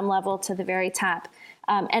bottom level to the very top.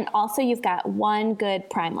 And also you've got one good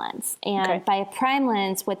prime lens. And by a prime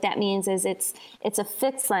lens, what that means is it's a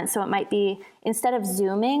fixed lens. So it might be, instead of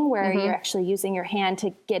zooming where you're actually using your hand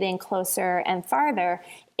to get in closer and farther,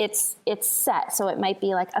 it's set. So it might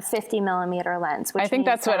be like a 50 millimeter lens. Which I think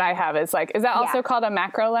that's what I have is that also called a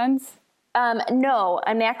macro lens? No,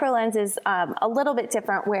 a macro lens is a little bit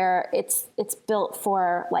different, where it's built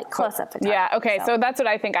for like close-up photography. Yeah. Okay. So that's what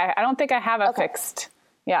I think. I don't think I have a fixed.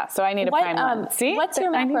 Yeah, so I need a prime lens. See? What's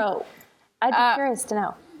your macro? I'd be curious to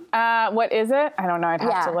know. What is it? I don't know. I'd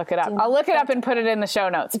have to look it up. I'll look it up and put it in the show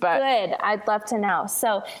notes. But good. I'd love to know.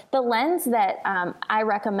 So the lens that I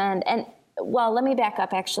recommend, and let me back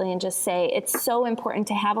up actually and just say it's so important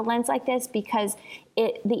to have a lens like this, because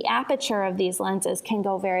the aperture of these lenses can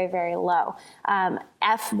go very, very low.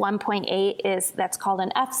 F1.8 that's called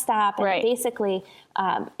an f-stop. And basically,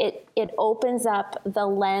 it opens up the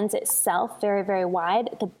lens itself very, very wide.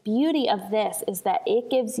 The beauty of this is that it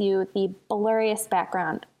gives you the blurriest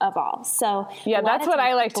background of all. So that's what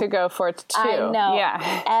I like to go for too. I know.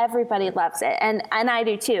 Yeah. Everybody loves it. And I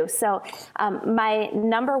do too. So my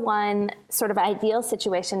number one sort of ideal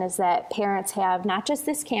situation is that parents have not just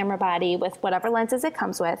this camera body with whatever lenses it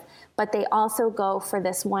comes with, but they also go for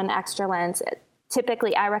this one extra lens.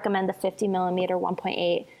 Typically, I recommend the 50 millimeter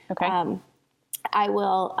 1.8. Okay. I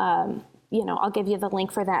will, I'll give you the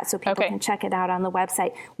link for that so people can check it out on the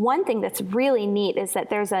website. One thing that's really neat is that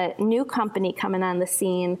there's a new company coming on the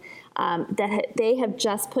scene that they have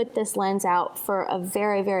just put this lens out for a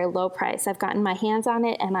very, very low price. I've gotten my hands on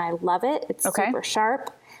it and I love it. It's super sharp.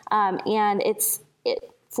 And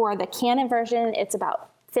for the Canon version, it's about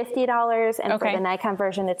 $50, and for the Nikon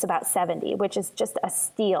version, it's about $70, which is just a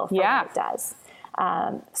steal for what it does.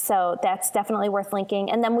 So that's definitely worth linking.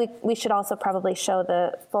 And then we should also probably show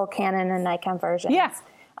the full Canon and Nikon versions. Yeah.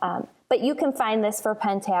 But you can find this for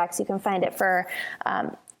Pentax. You can find it for,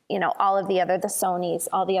 all of the Sonys,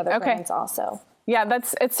 all the other brands also. Yeah,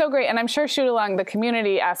 it's so great. And I'm sure Shoot Along, the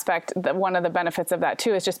community aspect, one of the benefits of that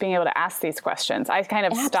too is just being able to ask these questions. I kind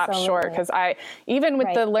of stopped short because even with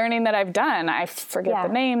the learning that I've done, I forget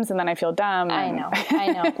the names and then I feel dumb. I know.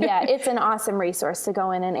 Yeah, it's an awesome resource to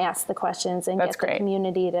go in and ask the questions and get the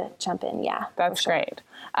community to jump in. Yeah, that's great.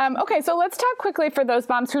 Okay, so let's talk quickly for those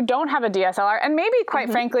moms who don't have a DSLR and maybe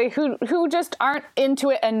quite frankly, who just aren't into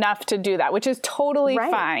it enough to do that, which is totally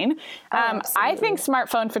fine. I think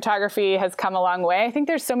smartphone photography has come a long way. I think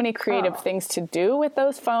there's so many creative things to do with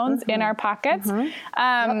those phones in our pockets.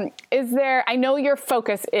 I know your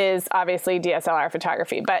focus is obviously DSLR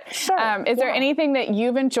photography, but is there anything that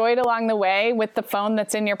you've enjoyed along the way with the phone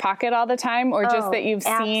that's in your pocket all the time, or just that you've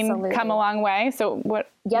seen come a long way? So what?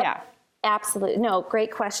 Yeah. Absolutely. No,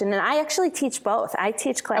 great question. And I actually teach both. I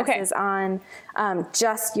teach classes on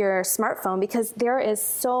just your smartphone because there are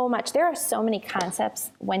so many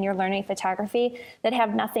concepts when you're learning photography that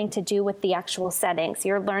have nothing to do with the actual settings.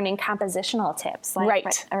 You're learning compositional tips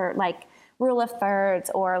like rule of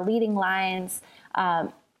thirds or leading lines,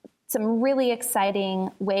 some really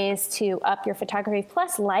exciting ways to up your photography,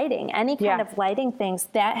 plus lighting, any kind of lighting things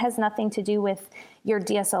that has nothing to do with your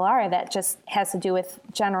DSLR, that just has to do with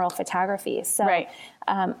general photography. So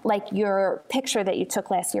like your picture that you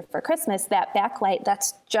took last year for Christmas, that backlight,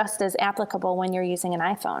 that's just as applicable when you're using an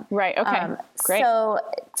iPhone. Right, okay, great. So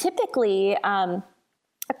typically,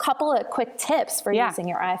 a couple of quick tips for using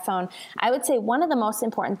your iPhone. I would say one of the most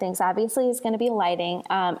important things, obviously, is going to be lighting.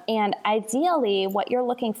 And ideally, what you're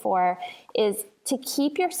looking for is to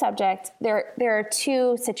keep your subject. There are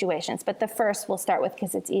two situations, but the first we'll start with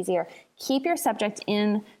because it's easier. Keep your subject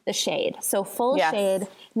in the shade. So full shade,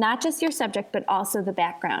 not just your subject, but also the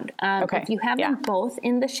background. If you have them both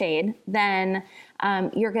in the shade, then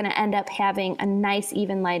you're going to end up having a nice,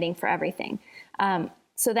 even lighting for everything.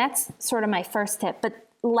 So that's sort of my first tip. But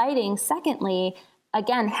lighting, secondly,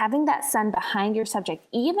 again, having that sun behind your subject,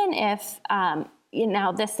 even if,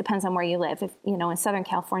 this depends on where you live. If, in Southern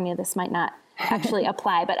California, this might not actually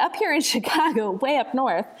apply, but up here in Chicago, way up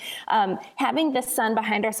north, having the sun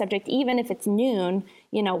behind our subject, even if it's noon,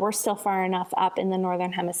 we're still far enough up in the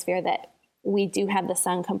Northern Hemisphere that we do have the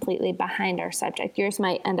sun completely behind our subject. Yours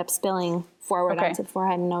might end up spilling forward onto the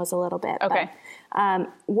forehead and nose a little bit. But,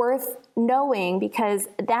 worth knowing because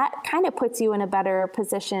that kind of puts you in a better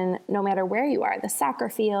position no matter where you are, the soccer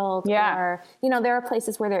field or, there are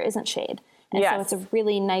places where there isn't shade. And so it's a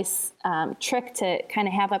really nice trick to kind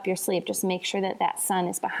of have up your sleeve. Just make sure that sun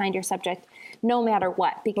is behind your subject no matter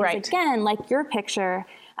what. Because again, like your picture,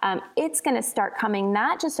 it's going to start coming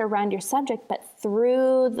not just around your subject, but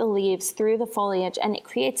through the leaves, through the foliage, and it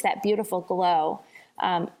creates that beautiful glow,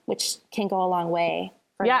 which can go a long way.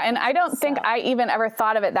 And I don't think I even ever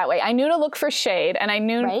thought of it that way. I knew to look for shade and I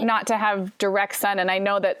knew not to have direct sun. And I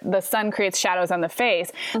know that the sun creates shadows on the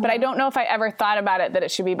face, but I don't know if I ever thought about it that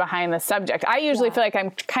it should be behind the subject. I usually feel like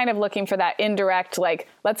I'm kind of looking for that indirect, like,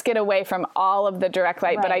 let's get away from all of the direct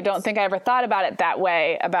light, but I don't think I ever thought about it that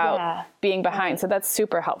way about being behind. So that's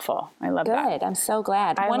super helpful. I love that. Good. I'm so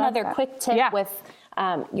glad. One other quick tip with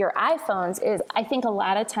your iPhones is I think a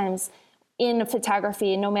lot of times in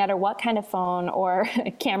photography, no matter what kind of phone or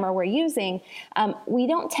camera we're using, we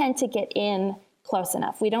don't tend to get in close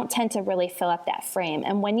enough. We don't tend to really fill up that frame.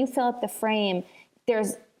 And when you fill up the frame,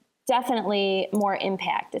 there's definitely more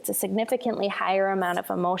impact. It's a significantly higher amount of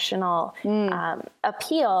emotional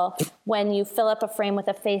appeal when you fill up a frame with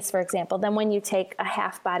a face, for example, than when you take a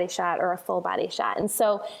half body shot or a full body shot. And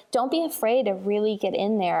so don't be afraid to really get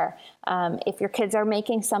in there. If your kids are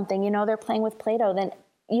making something, they're playing with Play-Doh, then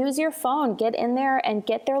use your phone, get in there and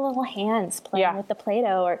get their little hands playing with the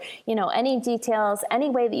Play-Doh, or, any details, any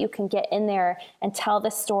way that you can get in there and tell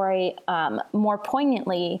the story more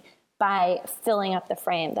poignantly by filling up the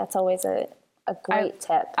frame. That's always a great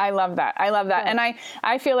tip. I love that. Good. And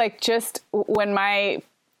I feel like just when my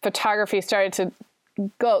photography started to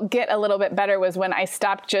get a little bit better was when I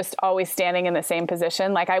stopped just always standing in the same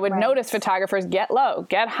position. Like I would notice photographers get low,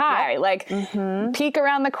 get high, peek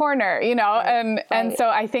around the corner, and so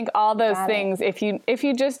I think all those things, if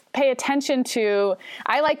you just pay attention to,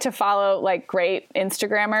 I like to follow like great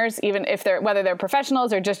Instagrammers, even if whether they're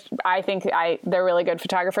professionals or just, they're really good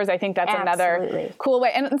photographers. I think that's another cool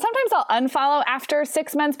way. And sometimes I'll unfollow after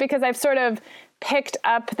 6 months because I've sort of picked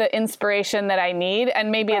up the inspiration that I need. And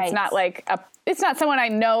maybe it's not like it's not someone I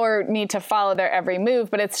know or need to follow their every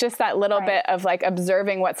move, but it's just that little bit of like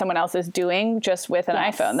observing what someone else is doing just with an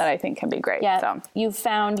iPhone that I think can be great. Yeah. So you've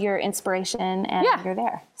found your inspiration and you're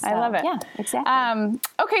there. So, I love it. Yeah, exactly.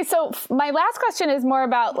 Okay. So my last question is more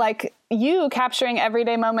about like you capturing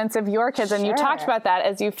everyday moments of your kids. And you talked about that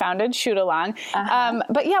as you founded Shoot Along.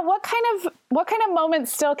 But yeah, what kind of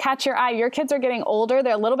moments still catch your eye? Your kids are getting older.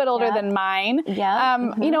 They're a little bit older than mine. Yeah.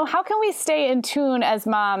 How can we stay in tune as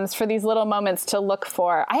moms for these little moments to look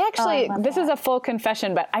for? I actually, this is a full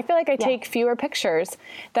confession, but I feel like I take fewer pictures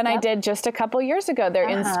than I did just a couple years ago. They're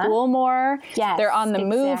in school more. Yes, they're on the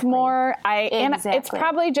move more. And it's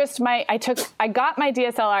probably just I got my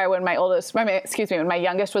DSLR when my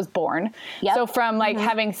youngest was born. Yep. So from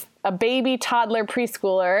having a baby, toddler,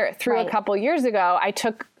 preschooler through a couple years ago, I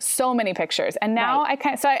took so many pictures. And now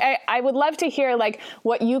I would love to hear like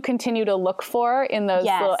what you continue to look for in those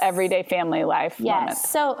little everyday family life moments.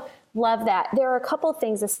 So love that. There are a couple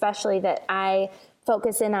things especially that I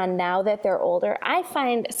focus in on now that they're older. I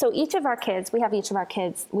find, so we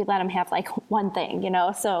let them have like one thing,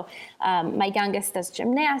 So my youngest does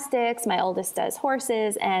gymnastics, my oldest does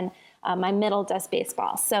horses, and my middle does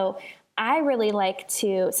baseball. So I really like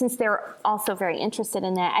to, since they're also very interested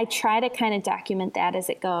in that, I try to kind of document that as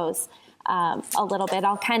it goes a little bit.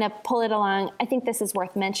 I'll kind of pull it along. I think this is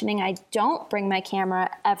worth mentioning. I don't bring my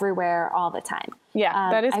camera everywhere all the time.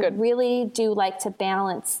 Yeah, that is good. I really do like to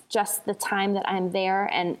balance just the time that I'm there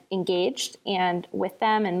and engaged and with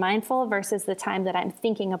them and mindful versus the time that I'm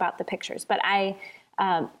thinking about the pictures. But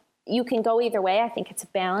you can go either way. I think it's a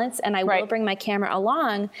balance, and I will bring my camera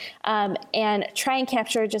along and try and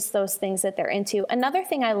capture just those things that they're into. Another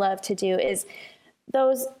thing I love to do is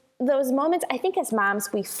those moments. I think as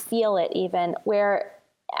moms, we feel it even where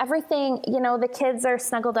everything, the kids are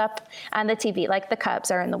snuggled up on the TV, like the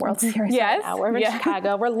Cubs are in the World Series right now. We're in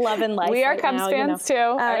Chicago. We're loving life. We are Cubs fans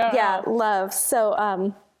too. Love.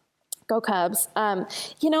 So, go Cubs.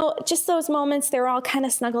 Just those moments, they're all kind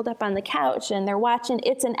of snuggled up on the couch and they're watching.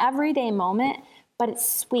 It's an everyday moment, but it's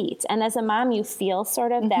sweet. And as a mom, you feel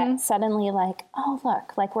sort of that suddenly like, oh,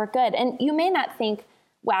 look, like we're good. And you may not think,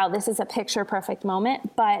 wow, this is a picture perfect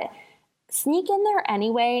moment, but sneak in there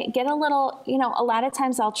anyway, get a little, a lot of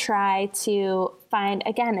times I'll try to find,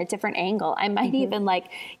 again, a different angle. I might even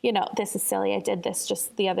this is silly. I did this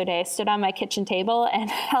just the other day. I stood on my kitchen table and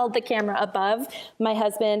held the camera above my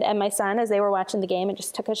husband and my son as they were watching the game and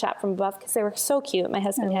just took a shot from above because they were so cute. My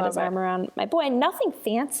husband had his arm around my boy. Nothing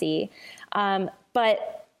fancy,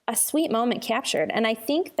 but a sweet moment captured. And I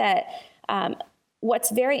think that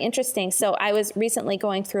what's very interesting, so I was recently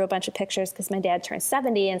going through a bunch of pictures because my dad turned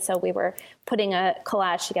 70, and so we were putting a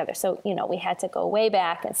collage together. So, we had to go way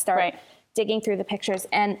back and start digging through the pictures.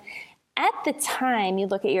 And at the time, you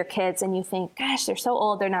look at your kids and you think, gosh, they're so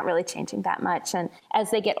old, they're not really changing that much. And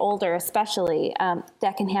as they get older, especially,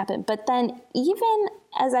 that can happen. But then even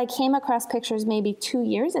as I came across pictures maybe 2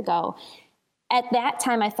 years ago, at that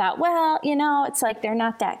time, I thought, well, it's like they're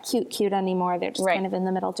not that cute anymore. They're just kind of in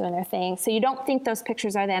the middle doing their thing. So you don't think those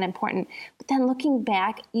pictures are that important. But then looking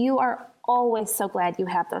back, you are always so glad you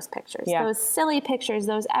have those pictures, those silly pictures,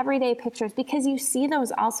 those everyday pictures, because you see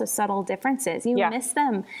those also subtle differences. You miss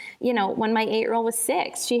them. When my 8-year-old was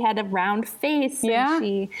 6, she had a round face.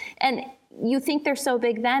 And you think they're so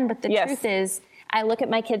big then, but the truth is, I look at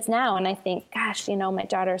my kids now and I think, gosh, my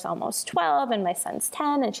daughter's almost 12 and my son's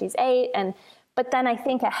 10 and she's 8. But then I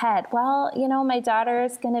think ahead, well, my daughter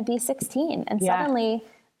is going to be 16 and suddenly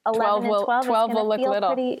 11 and 12 is going to feel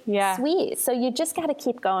little. Pretty sweet. So you just got to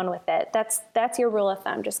keep going with it. That's your rule of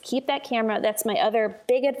thumb. Just keep that camera. That's my other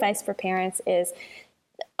big advice for parents is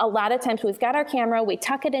a lot of times we've got our camera, we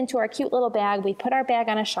tuck it into our cute little bag, we put our bag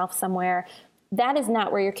on a shelf somewhere. That is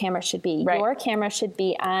not where your camera should be. Right. Your camera should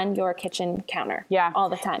be on your kitchen counter all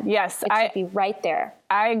the time. Yes. It should be right there.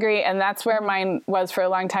 I agree. And that's where mine was for a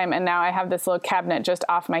long time. And now I have this little cabinet just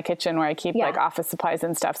off my kitchen where I keep like office supplies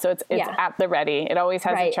and stuff. So it's at the ready. It always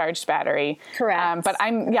has a charged battery. Correct. But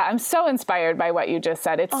I'm so inspired by what you just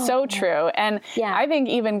said. It's so true. And I think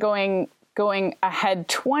even going ahead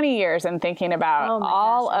 20 years and thinking about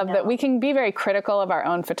all of that, we can be very critical of our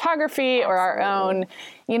own photography or our own,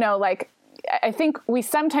 I think we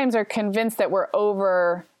sometimes are convinced that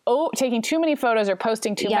we're taking too many photos or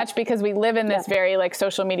posting too much because we live in this very like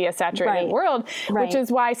social media saturated world, which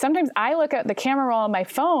is why sometimes I look at the camera roll on my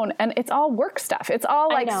phone and it's all work stuff. It's all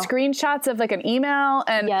like screenshots of like an email.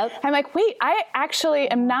 And I'm like, wait, I actually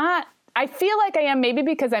am not, I feel like I am maybe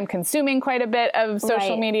because I'm consuming quite a bit of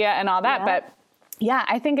social media and all that, but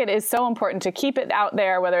I think it is so important to keep it out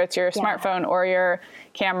there, whether it's your smartphone or your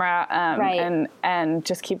camera, and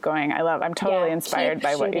just keep going. I'm totally inspired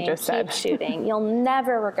by what you just said. Keep shooting. You'll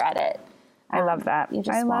never regret it. I love that.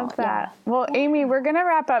 I love that. Yeah. Well, Amy, we're going to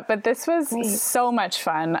wrap up, but this was so much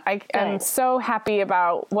fun. I am so happy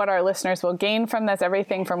about what our listeners will gain from this,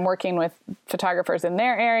 everything from working with photographers in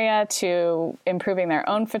their area to improving their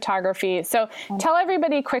own photography. So tell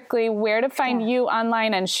everybody quickly where to find you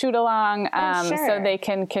online and shoot along so they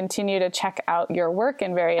can continue to check out your work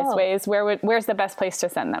in various ways. Where's the best place to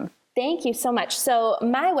send them? Thank you so much. So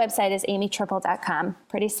my website is amytripple.com.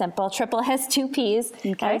 Pretty simple. Triple has 2 P's.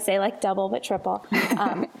 Okay. I would say like double, but triple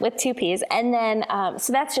with 2 P's. And then,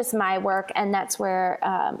 so that's just my work. And that's where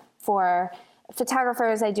for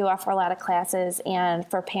photographers, I do offer a lot of classes, and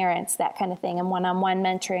for parents, that kind of thing, and one-on-one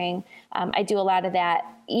mentoring. I do a lot of that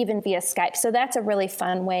even via Skype. So that's a really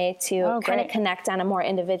fun way to kind of connect on a more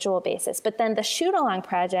individual basis. But then the Shoot Along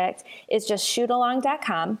project is just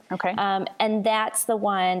shootalong.com. Okay. And that's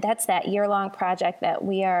that year-long project that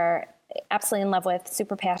we are absolutely in love with,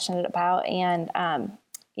 super passionate about. And,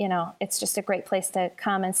 it's just a great place to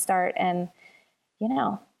come and start and,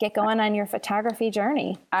 get going on your photography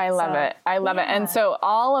journey. I love it. I love it. And so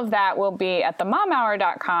all of that will be at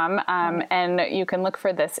themomhour.com. And you can look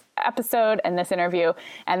for this episode and this interview,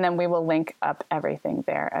 and then we will link up everything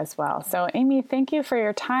there as well. So Amy, thank you for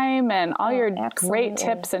your time and all your great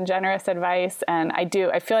tips and generous advice. And I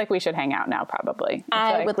feel like we should hang out now, probably.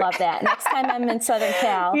 I would love that. Next time I'm in Southern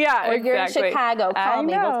Cal or you're in Chicago, call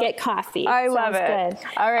me. We'll get coffee. I love it. Good.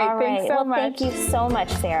 All right. Thanks so much. Thank you so much,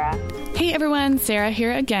 Sarah. Hey everyone, Sarah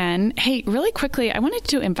here again. Hey, really quickly, I wanted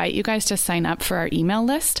to invite you guys to sign up for our email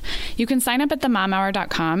list. You can sign up at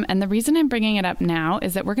themomhour.com, and the reason I'm bringing it up now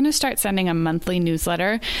is that we're going to start sending a monthly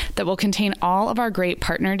newsletter that will contain all of our great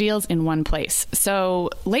partner deals in one place. So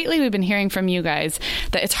lately we've been hearing from you guys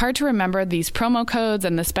that it's hard to remember these promo codes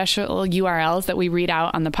and the special URLs that we read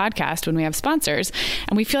out on the podcast when we have sponsors,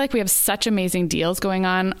 and we feel like we have such amazing deals going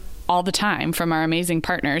on all the time from our amazing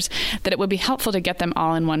partners that it would be helpful to get them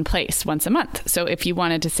all in one place once a month. So if you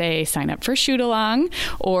wanted to say sign up for Shoot Along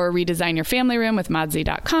or redesign your family room with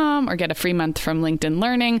modsy.com or get a free month from LinkedIn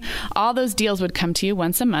Learning, all those deals would come to you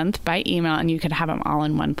once a month by email and you could have them all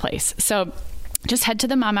in one place. So just head to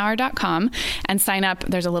themomhour.com and sign up.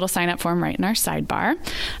 There's a little sign up form right in our sidebar.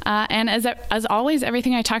 And as always,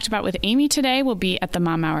 everything I talked about with Amy today will be at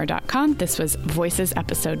themomhour.com. This was Voices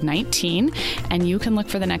episode 19, and you can look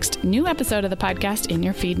for the next new episode of the podcast in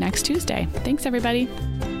your feed next Tuesday. Thanks, everybody.